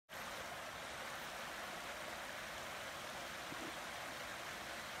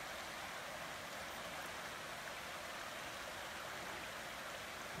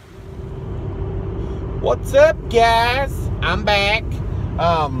What's up, guys? I'm back.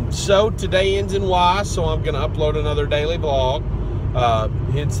 So today ends in Y, so I'm gonna upload another daily vlog.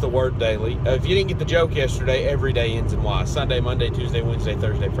 Hence the word daily. If you didn't get the joke yesterday, every day ends in Y. Sunday, Monday, Tuesday, Wednesday,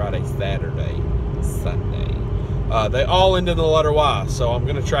 Thursday, Friday, Saturday, Sunday. They all end in the letter Y, so I'm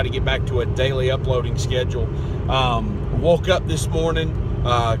gonna try to get back to a daily uploading schedule. Woke up this morning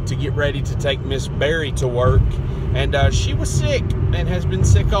to get ready to take Miss Berry to work, and she was sick and has been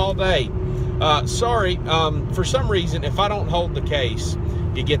sick all day. Sorry, for some reason, if I don't hold the case,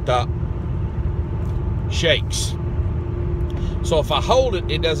 you get the shakes. So if I hold it,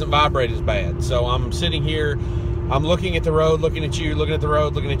 it doesn't vibrate as bad. So I'm sitting here, I'm looking at the road, looking at you, looking at the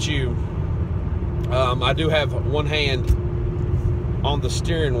road, looking at you. I do have one hand on the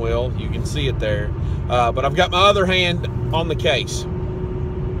steering wheel. You can see it there. But I've got my other hand on the case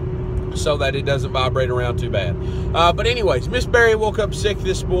so that it doesn't vibrate around too bad. But anyways, Miss Berry woke up sick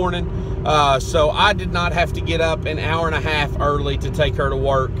this morning. So I did not have to get up an hour and a half early to take her to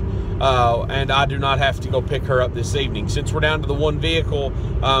work. And I do not have to go pick her up this evening. Since we're down to the one vehicle,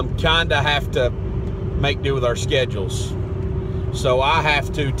 kind of have to make do with our schedules. So I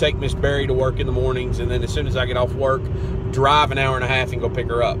have to take Miss Berry to work in the mornings, and then as soon as I get off work, drive an hour and a half and go pick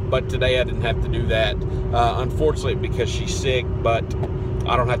her up. But today I didn't have to do that, unfortunately, because she's sick, but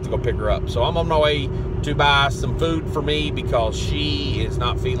I don't have to go pick her up. So I'm on my way to buy some food for me because she is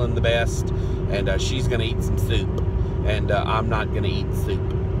not feeling the best, and she's gonna eat some soup, and I'm not gonna eat soup.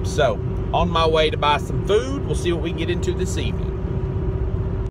 So on my way to buy some food. We'll see what we can get into this evening.